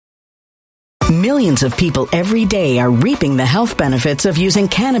Millions of people every day are reaping the health benefits of using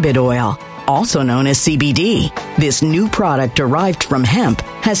cannabis oil, also known as CBD. This new product derived from hemp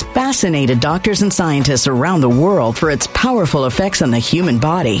has fascinated doctors and scientists around the world for its powerful effects on the human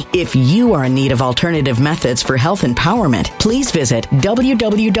body. If you are in need of alternative methods for health empowerment, please visit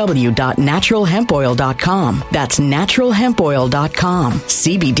www.naturalhempoil.com. That's naturalhempoil.com.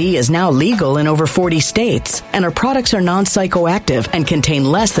 CBD is now legal in over 40 states, and our products are non-psychoactive and contain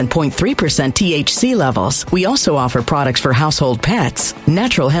less than 0.3% THC levels. We also offer products for household pets.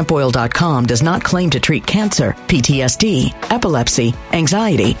 Naturalhempoil.com does not claim to treat cancer, PTSD, epilepsy,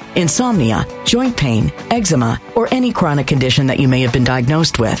 anxiety, insomnia, joint pain, eczema, or any chronic condition that you may have been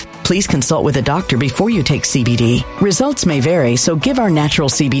diagnosed with. Please consult with a doctor before you take CBD. Results may vary, so give our natural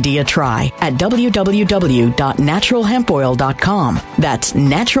CBD a try at www.naturalhempoil.com. That's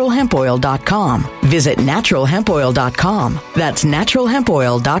naturalhempoil.com. Visit naturalhempoil.com. That's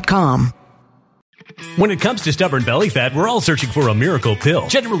naturalhempoil.com. When it comes to stubborn belly fat, we're all searching for a miracle pill.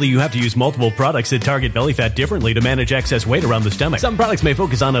 Generally, you have to use multiple products that target belly fat differently to manage excess weight around the stomach. Some products may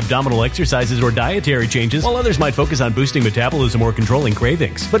focus on abdominal exercises or dietary changes, while others might focus on boosting metabolism or controlling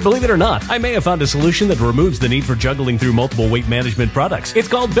cravings. But believe it or not, I may have found a solution that removes the need for juggling through multiple weight management products. It's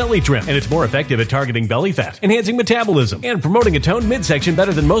called Belly Trim, and it's more effective at targeting belly fat, enhancing metabolism, and promoting a toned midsection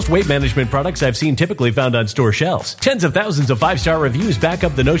better than most weight management products I've seen typically found on store shelves. Tens of thousands of 5-star reviews back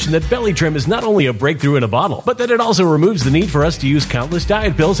up the notion that Belly Trim is not only a breakthrough in a bottle, but that it also removes the need for us to use countless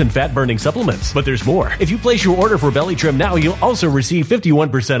diet pills and fat-burning supplements. But there's more. If you place your order for Belly Trim now, you'll also receive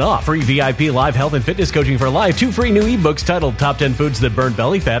 51% off, free VIP live health and fitness coaching for life, 2 free new ebooks titled Top 10 Foods That Burn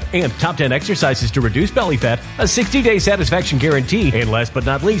Belly Fat and Top 10 Exercises to Reduce Belly Fat, a 60-day satisfaction guarantee, and last but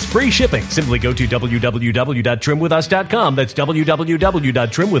not least, free shipping. Simply go to www.trimwithus.com. That's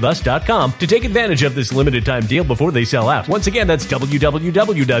www.trimwithus.com to take advantage of this limited time deal before they sell out. Once again, that's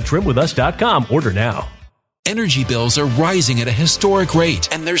www.trimwithus.com. Order now. Energy bills are rising at a historic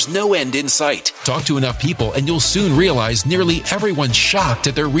rate, and there's no end in sight. Talk to enough people, and you'll soon realize nearly everyone's shocked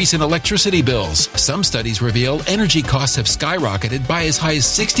at their recent electricity bills. Some studies reveal energy costs have skyrocketed by as high as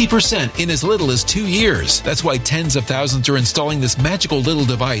 60% in as little as 2 years. That's why tens of thousands are installing this magical little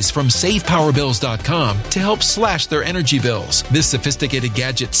device from SavePowerBills.com to help slash their energy bills. This sophisticated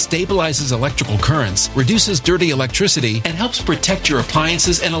gadget stabilizes electrical currents, reduces dirty electricity, and helps protect your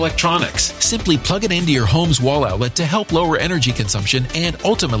appliances and electronics. Simply plug it into your home's wall outlet to help lower energy consumption and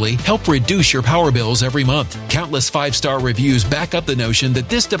ultimately help reduce your power bills every month. Countless 5-star reviews back up the notion that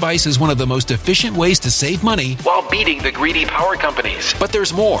this device is one of the most efficient ways to save money while beating the greedy power companies. But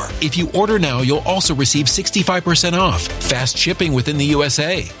there's more. If you order now, you'll also receive 65% off, fast shipping within the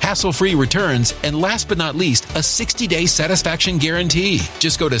USA, hassle-free returns, and last but not least, a 60-day satisfaction guarantee.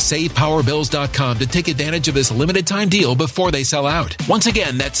 Just go to SavePowerBills.com to take advantage of this limited time deal before they sell out. Once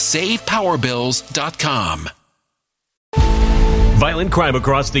again, that's SavePowerBills.com. Violent crime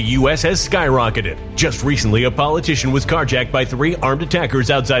across the U.S. has skyrocketed. Just recently, a politician was carjacked by 3 armed attackers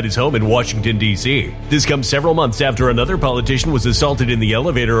outside his home in Washington, D.C. This comes several months after another politician was assaulted in the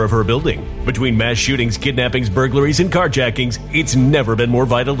elevator of her building. Between mass shootings, kidnappings, burglaries, and carjackings, it's never been more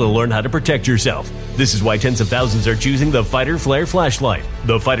vital to learn how to protect yourself. This is why tens of thousands are choosing the Fighter Flare flashlight.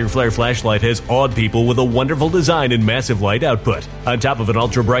 The Fighter Flare flashlight has awed people with a wonderful design and massive light output. On top of an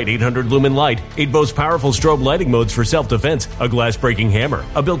ultra-bright 800-lumen light, it boasts powerful strobe lighting modes for self-defense, a glass-breaking hammer,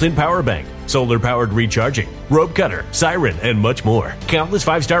 a built-in power bank, solar-powered recharging, rope cutter, siren, and much more. Countless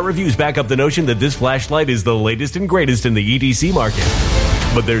 5-star reviews back up the notion that this flashlight is the latest and greatest in the EDC market.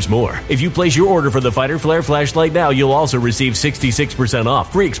 But there's more. If you place your order for the Fighter Flare flashlight now, you'll also receive 66%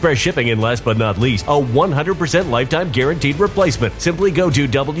 off, free express shipping, and last but not least, a 100% lifetime guaranteed replacement. Simply go to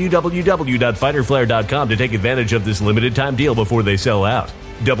www.fighterflare.com to take advantage of this limited time deal before they sell out.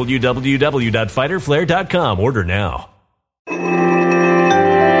 www.fighterflare.com. Order now.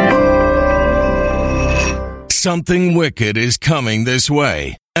 Something wicked is coming this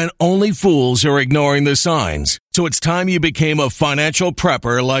way, and only fools are ignoring the signs. So it's time you became a financial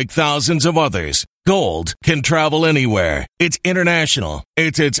prepper like thousands of others. Gold can travel anywhere. It's international.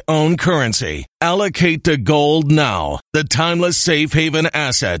 It's its own currency. Allocate to gold now, the timeless safe haven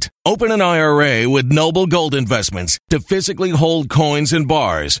asset. Open an IRA with Noble Gold Investments to physically hold coins and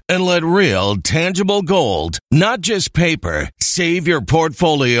bars and let real, tangible gold, not just paper, Save your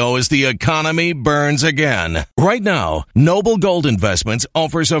portfolio as the economy burns again. Right now, Noble Gold Investments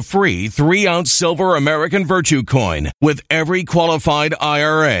offers a free 3-ounce silver American Virtue coin with every qualified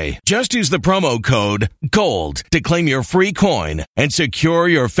IRA. Just use the promo code GOLD to claim your free coin and secure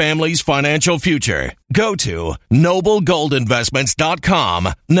your family's financial future. Go to noblegoldinvestments.com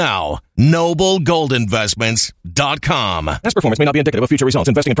now. noblegoldinvestments.com. Past performance may not be indicative of future results.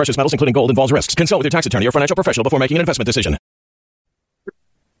 Investing in precious metals, including gold, involves risks. Consult with your tax attorney or financial professional before making an investment decision.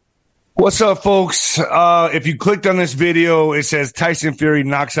 What's up, folks? If you clicked on this video, it says Tyson Fury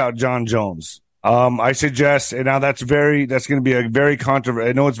knocks out John Jones. I suggest, and now that's going to be a very controversial.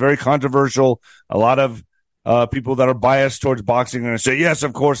 I know it's very controversial. A lot of people that are biased towards boxing are going to say, yes,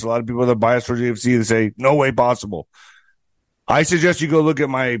 of course. A lot of people that are biased towards UFC, they say, no way possible. I suggest you go look at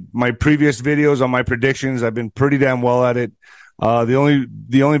my previous videos on my predictions. I've been pretty damn well at it. The only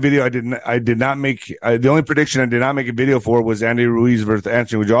video the only prediction I did not make a video for was Andy Ruiz versus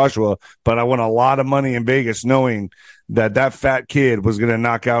Anthony Joshua, but I won a lot of money in Vegas knowing that fat kid was going to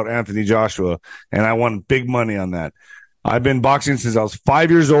knock out Anthony Joshua, and I won big money on that. I've been boxing since I was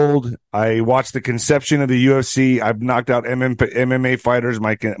 5 years old. I watched the conception of the UFC. I've knocked out MMA fighters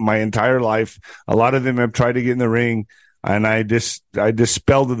my entire life. A lot of them have tried to get in the ring, and I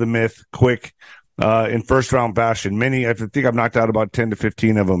dispelled the myth quick. In first round fashion. I think I've knocked out about 10 to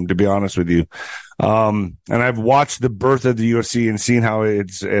 15 of them, to be honest with you. And I've watched the birth of the UFC and seen how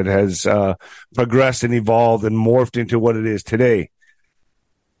it has progressed and evolved and morphed into what it is today.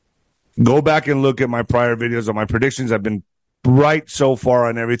 Go back and look at my prior videos on my predictions. I've been right so far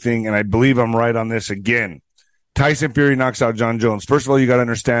on everything, and I believe I'm right on this again. Tyson Fury knocks out John Jones. First of all, you got to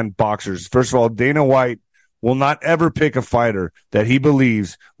understand boxers. First of all, Dana White will not ever pick a fighter that he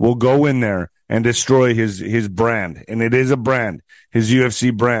believes will go in there and destroy his brand. And it is a brand, his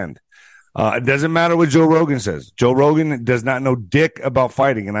UFC brand. It doesn't matter what Joe Rogan says. Joe Rogan does not know dick about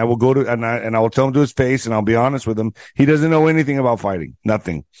fighting. And I will go to, and I will tell him to his face, and I'll be honest with him. He doesn't know anything about fighting.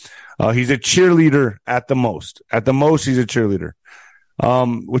 Nothing. He's a cheerleader at the most. At the most, he's a cheerleader.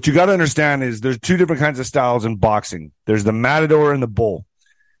 What you got to understand is there's two different kinds of styles in boxing. There's the matador and the bull.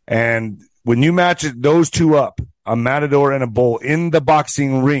 And when you match those two up, a matador and a bull in the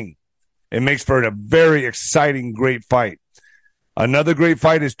boxing ring, it makes for a very exciting, great fight. Another great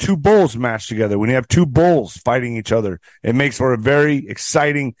fight is two bulls matched together. When you have two bulls fighting each other, it makes for a very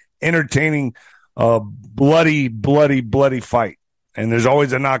exciting, entertaining, bloody fight. And there's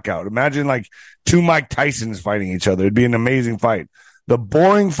always a knockout. Imagine like two Mike Tysons fighting each other. It'd be an amazing fight. The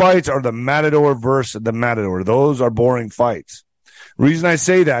boring fights are the matador versus the matador. Those are boring fights. The reason I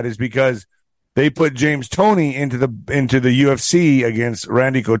say that is because they put James Toney into the UFC against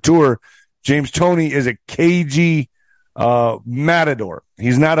Randy Couture. James Toney is a cagey matador.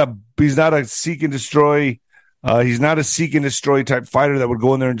 He's not a seek and destroy. He's not a seek and destroy type fighter that would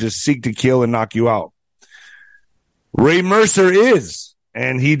go in there and just seek to kill and knock you out. Ray Mercer is,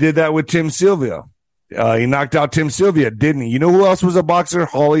 and he did that with Tim Sylvia. He knocked out Tim Sylvia, didn't he? You know who else was a boxer?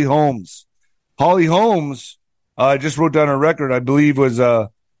 Holly Holmes. Holly Holmes just wrote down a record. I believe was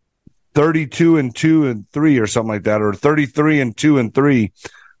 32-2-3 or something like that, or 33-2-3.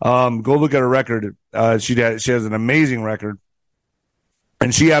 Go look at her record. She has an amazing record,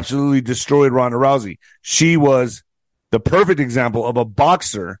 and she absolutely destroyed Ronda Rousey. She was the perfect example of a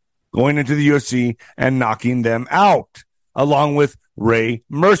boxer going into the UFC and knocking them out, along with Ray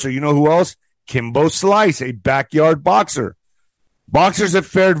Mercer. You know who else? Kimbo Slice, a backyard boxer. Boxers have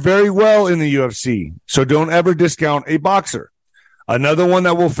fared very well in the UFC, so don't ever discount a boxer. Another one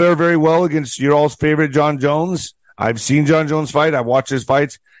that will fare very well against your all's favorite John Jones. I've seen John Jones fight. I've watched his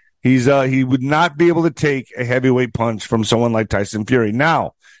fights. He would not be able to take a heavyweight punch from someone like Tyson Fury.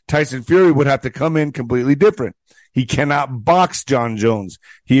 Now, Tyson Fury would have to come in completely different. He cannot box John Jones.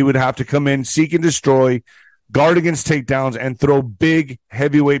 He would have to come in, seek and destroy, guard against takedowns, and throw big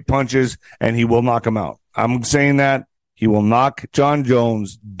heavyweight punches, and he will knock him out. I'm saying that he will knock John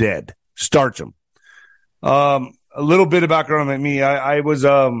Jones dead. Starch him. A little bit of background on me. I was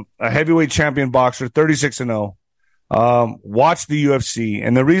a heavyweight champion boxer, 36-0. Watched the UFC.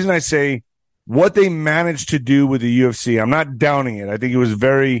 And the reason I say what they managed to do with the UFC, I'm not downing it. I think it was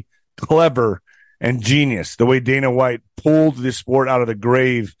very clever and genius, the way Dana White pulled this sport out of the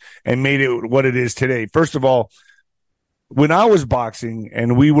grave and made it what it is today. First of all, when I was boxing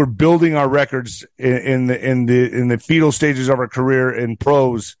and we were building our records in the fetal stages of our career in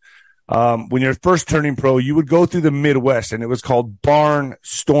pros, when you're first turning pro, you would go through the Midwest, and it was called barn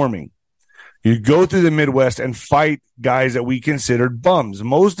storming. You'd go through the Midwest and fight guys that we considered bums.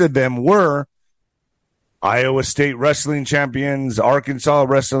 Most of them were Iowa State wrestling champions, Arkansas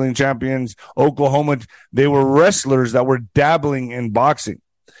wrestling champions, Oklahoma. They were wrestlers that were dabbling in boxing.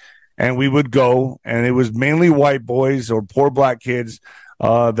 And we would go, and it was mainly white boys or poor black kids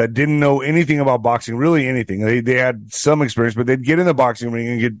that didn't know anything about boxing, really anything. They had some experience, but they'd get in the boxing ring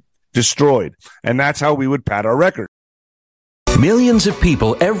and get destroyed. And that's how we would pad our record. Millions of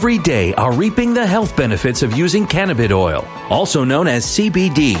people every day are reaping the health benefits of using cannabis oil, also known as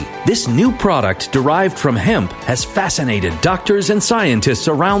CBD. This new product derived from hemp has fascinated doctors and scientists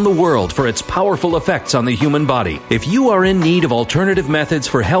around the world for its powerful effects on the human body. If you are in need of alternative methods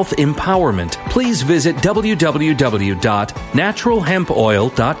for health empowerment, please visit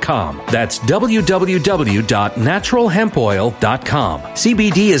www.naturalhempoil.com. That's www.naturalhempoil.com.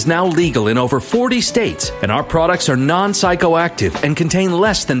 CBD is now legal in over 40 states, and our products are non-psychoactive and contain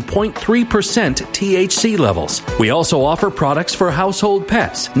less than 0.3% THC levels. We also offer products for household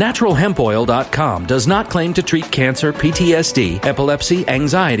pets. NaturalHempOil.com does not claim to treat cancer, PTSD, epilepsy,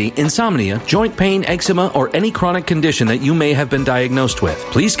 anxiety, insomnia, joint pain, eczema, or any chronic condition that you may have been diagnosed with.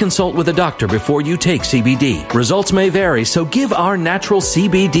 Please consult with a doctor before you take CBD. Results may vary, so give our natural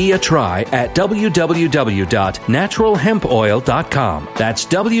CBD a try at www.naturalhempoil.com. That's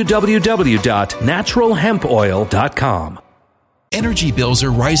www.naturalhempoil.com. Energy bills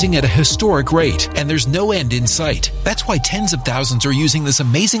are rising at a historic rate, and there's no end in sight. That's why tens of thousands are using this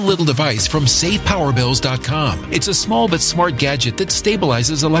amazing little device from SavePowerBills.com. It's a small but smart gadget that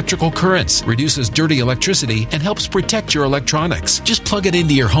stabilizes electrical currents, reduces dirty electricity, and helps protect your electronics. Just plug it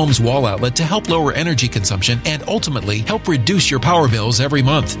into your home's wall outlet to help lower energy consumption and ultimately help reduce your power bills every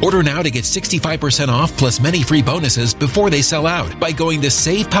month. Order now to get 65% off plus many free bonuses before they sell out by going to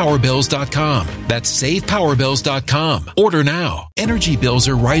SavePowerBills.com. That's SavePowerBills.com. Order now. Energy bills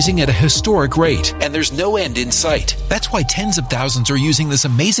are rising at a historic rate, and there's no end in sight. That's why tens of thousands are using this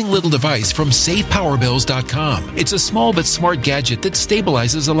amazing little device from SavePowerBills.com. It's a small but smart gadget that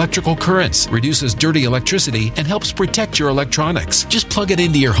stabilizes electrical currents, reduces dirty electricity, and helps protect your electronics. Just plug it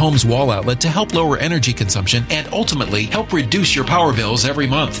into your home's wall outlet to help lower energy consumption and ultimately help reduce your power bills every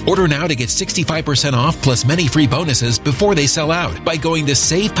month. Order now to get 65% off plus many free bonuses before they sell out by going to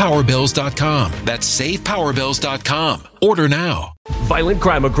SavePowerBills.com. That's SavePowerBills.com. Order now. Violent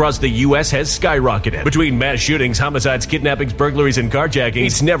crime across the U.S. has skyrocketed. Between mass shootings, homicides, kidnappings, burglaries, and carjacking,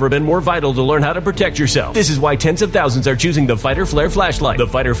 it's never been more vital to learn how to protect yourself. This is why tens of thousands are choosing the Fighter Flare flashlight. The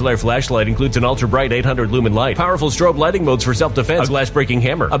Fighter Flare flashlight includes an ultra-bright 800 lumen light, powerful strobe lighting modes for self-defense, a glass-breaking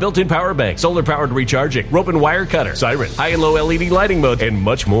hammer, a built-in power bank, solar-powered recharging, rope and wire cutter, siren, high and low LED lighting mode, and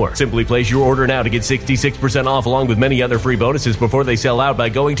much more. Simply place your order now to get 66% off along with many other free bonuses before they sell out by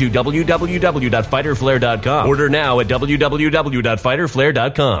going to www.fighterflare.com. Order now at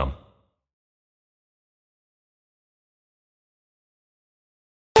www.fighterflare.com.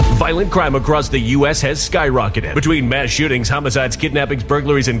 Violent crime across the U.S. has skyrocketed. Between mass shootings, homicides, kidnappings,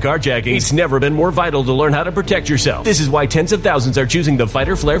 burglaries, and carjacking, it's never been more vital to learn how to protect yourself. This is why tens of thousands are choosing the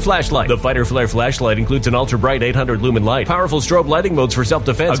Fighter Flare flashlight. The Fighter Flare flashlight includes an ultra-bright 800 lumen light, powerful strobe lighting modes for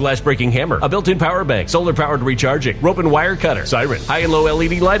self-defense, a glass-breaking hammer, a built-in power bank, solar-powered recharging, rope and wire cutter, siren, high and low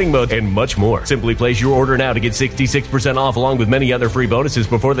LED lighting mode, and much more. Simply place your order now to get 66% off along with many other free bonuses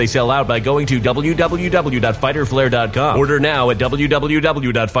before they sell out by going to www.fighterflare.com. Order now at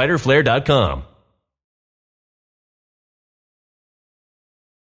www.fighterflare.com.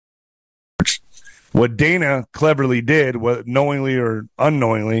 What Dana cleverly did, what knowingly or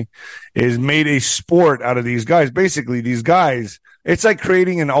unknowingly, is made a sport out of these guys. Basically, these guys, it's like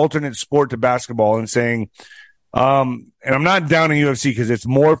creating an alternate sport to basketball and saying, and I'm not down in UFC because it's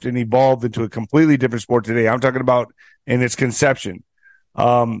morphed and evolved into a completely different sport today. I'm talking about in its conception.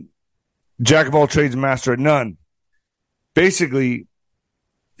 Jack of all trades, master at none. Basically,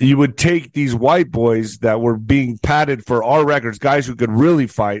 you would take these white boys that were being padded for our records, guys who could really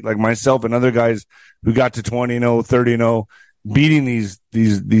fight, like myself and other guys who got to 20-0, 30-0, beating these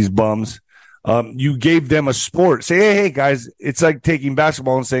bums. You gave them a sport. Say, hey, guys, it's like taking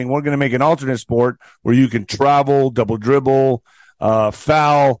basketball and saying, we're going to make an alternate sport where you can travel, double dribble,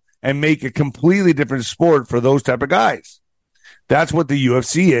 foul, and make a completely different sport for those type of guys. That's what the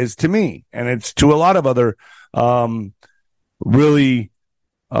UFC is to me. And it's to a lot of other really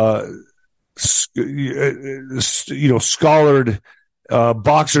scholared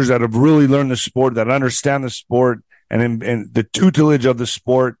boxers that have really learned the sport, that understand the sport and the tutelage of the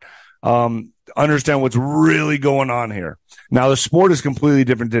sport, understand what's really going on here. Now, the sport is completely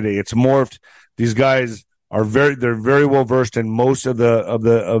different today. It's morphed. These guys are they're very well versed in most of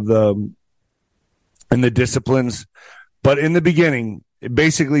the disciplines. But in the beginning, it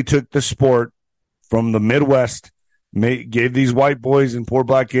basically took the sport from the Midwest, gave these white boys and poor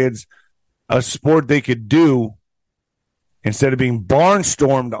black kids a sport they could do instead of being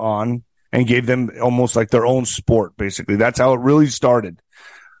barnstormed on, and gave them almost like their own sport, basically. That's how it really started.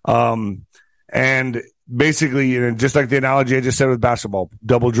 And basically, just like the analogy I just said with basketball,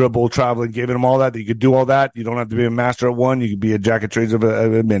 double dribble, traveling, giving them all that. You could do all that. You don't have to be a master at one. You could be a jack of trades of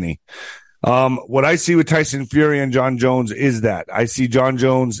a mini. What I see with Tyson Fury and John Jones is that I see John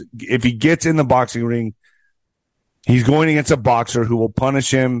Jones, if he gets in the boxing ring, he's going against a boxer who will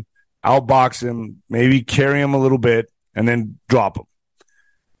punish him, outbox him, maybe carry him a little bit, and then drop him.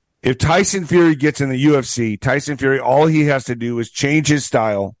 If Tyson Fury gets in the UFC, Tyson Fury, all he has to do is change his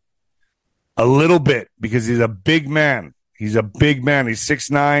style a little bit, because he's a big man. He's a big man. He's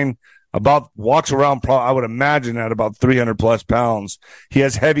 6'9", walks around, I would imagine, at about 300 plus pounds. He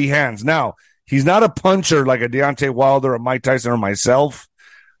has heavy hands. Now, he's not a puncher like a Deontay Wilder or Mike Tyson or myself.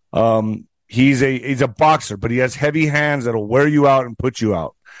 He's a boxer, but he has heavy hands that'll wear you out and put you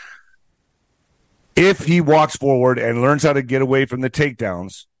out. If he walks forward and learns how to get away from the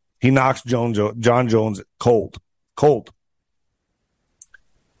takedowns, he knocks John Jones cold.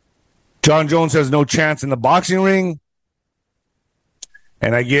 John Jones has no chance in the boxing ring.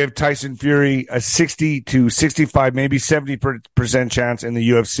 And I give Tyson Fury a 60 to 65, maybe 70% chance in the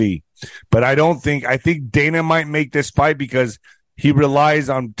UFC. But I think Dana might make this fight because he relies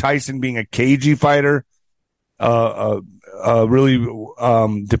on Tyson being a cagey fighter, really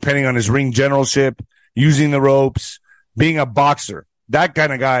depending on his ring generalship, using the ropes, being a boxer. That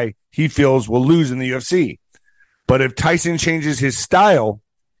kind of guy, he feels, will lose in the UFC. But if Tyson changes his style,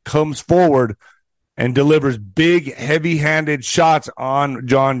 comes forward, and delivers big, heavy-handed shots on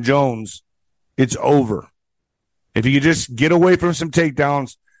John Jones, it's over. If he could just get away from some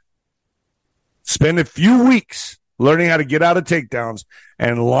takedowns, spend a few weeks learning how to get out of takedowns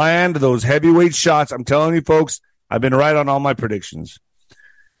and land those heavyweight shots, I'm telling you, folks, I've been right on all my predictions.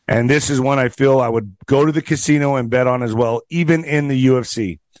 And this is one I feel I would go to the casino and bet on as well, even in the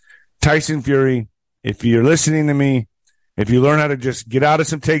UFC. Tyson Fury, if you're listening to me, if you learn how to just get out of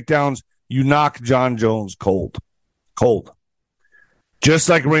some takedowns, you knock John Jones cold. Just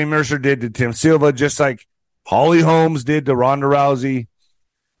like Ray Mercer did to Tim Silva, just like Holly Holmes did to Ronda Rousey,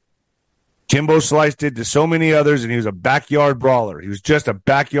 Kimbo Slice did to so many others, and he was a backyard brawler. He was just a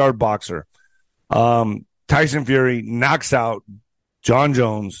backyard boxer. Tyson Fury knocks out John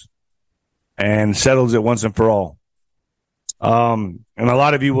Jones and settles it once and for all. And a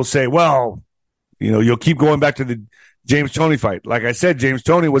lot of you will say, well, you'll keep going back to the James Toney fight. Like I said, James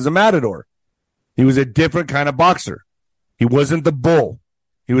Toney was a matador. He was a different kind of boxer. He wasn't the bull.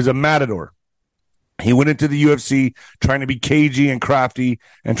 He was a matador. He went into the UFC trying to be cagey and crafty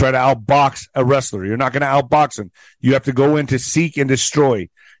and try to outbox a wrestler. You're not going to outbox him. You have to go in to seek and destroy.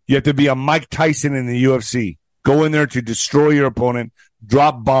 You have to be a Mike Tyson in the UFC. Go in there to destroy your opponent,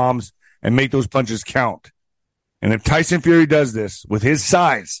 drop bombs, and make those punches count. And if Tyson Fury does this with his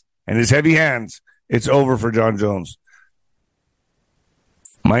size and his heavy hands, it's over for John Jones.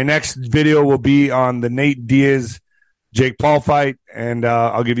 My next video will be on the Nate Diaz-Jake Paul fight, and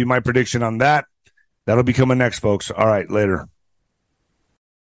I'll give you my prediction on that. That'll be coming next, folks. All right, later.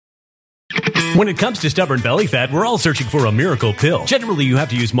 When it comes to stubborn belly fat, we're all searching for a miracle pill. Generally, you have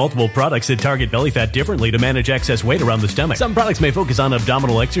to use multiple products that target belly fat differently to manage excess weight around the stomach. Some products may focus on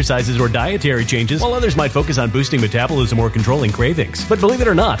abdominal exercises or dietary changes, while others might focus on boosting metabolism or controlling cravings. But believe it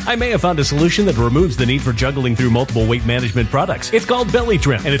or not, I may have found a solution that removes the need for juggling through multiple weight management products. It's called Belly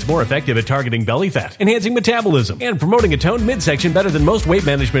Trim, and it's more effective at targeting belly fat, enhancing metabolism, and promoting a toned midsection better than most weight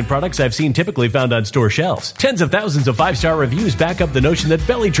management products I've seen typically found on store shelves. Tens of thousands of 5-star reviews back up the notion that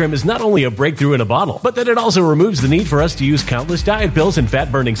Belly Trim is not only a breakthrough in a bottle, but that it also removes the need for us to use countless diet pills and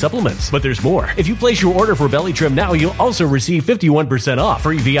fat-burning supplements. But there's more. If you place your order for Belly Trim now, you'll also receive 51% off,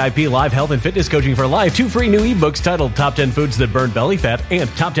 free VIP live health and fitness coaching for life, 2 free new ebooks titled Top 10 Foods That Burn Belly Fat and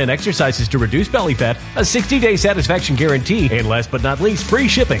Top 10 Exercises to Reduce Belly Fat, a 60-day satisfaction guarantee, and last but not least, free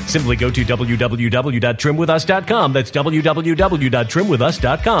shipping. Simply go to www.trimwithus.com. That's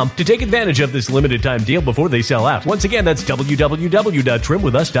www.trimwithus.com to take advantage of this limited time deal before they sell out. Once again, that's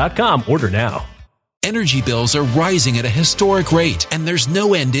www.trimwithus.com. Order now. Energy bills are rising at a historic rate, and there's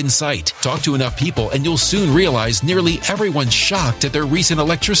no end in sight. Talk to enough people, and you'll soon realize nearly everyone's shocked at their recent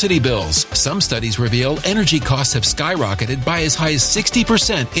electricity bills. Some studies reveal energy costs have skyrocketed by as high as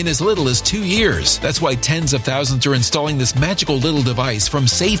 60% in as little as 2 years. That's why tens of thousands are installing this magical little device from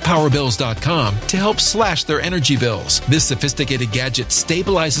SavePowerBills.com to help slash their energy bills. This sophisticated gadget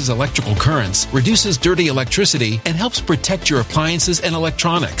stabilizes electrical currents, reduces dirty electricity, and helps protect your appliances and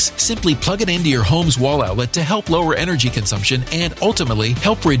electronics. Simply plug it into your home's home's wall outlet to help lower energy consumption and ultimately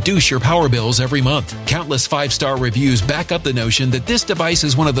help reduce your power bills every month. Countless 5-star reviews back up the notion that this device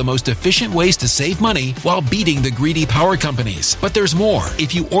is one of the most efficient ways to save money while beating the greedy power companies. But there's more.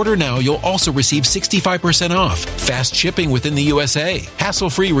 If you order now, you'll also receive 65% off, fast shipping within the USA,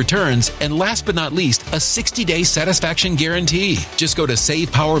 hassle-free returns, and last but not least, a 60-day satisfaction guarantee. Just go to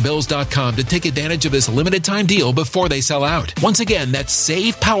SavePowerBills.com to take advantage of this limited time deal before they sell out. Once again, that's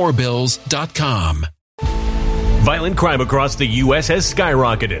SavePowerBills.com. Violent crime across the U.S. has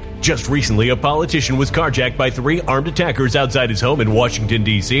skyrocketed. Just recently, a politician was carjacked by 3 armed attackers outside his home in Washington,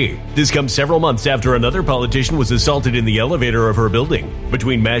 D.C. This comes several months after another politician was assaulted in the elevator of her building.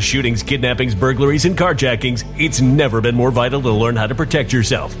 Between mass shootings, kidnappings, burglaries, and carjackings, it's never been more vital to learn how to protect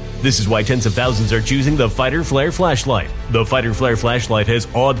yourself. This is why tens of thousands are choosing the Fighter Flare flashlight. The Fighter Flare flashlight has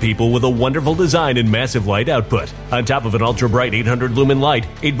awed people with a wonderful design and massive light output. On top of an ultra-bright 800-lumen light,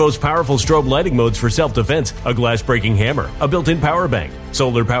 it boasts powerful strobe lighting modes for self-defense, a glass-breaking hammer, a built-in power bank,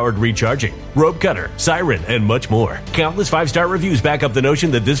 solar-powered recharging, rope cutter, siren, and much more. Countless 5-star reviews back up the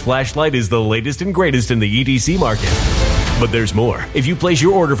notion that this flashlight is the latest and greatest in the EDC market. But there's more. If you place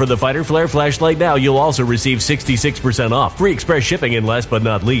your order for the Fighter Flare flashlight now, you'll also receive 66% off, free express shipping, and last but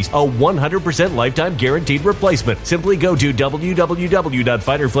not least, a 100% lifetime guaranteed replacement. Simply go to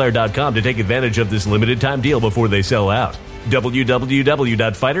www.fighterflare.com to take advantage of this limited time deal before they sell out.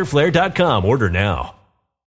 www.fighterflare.com. Order now.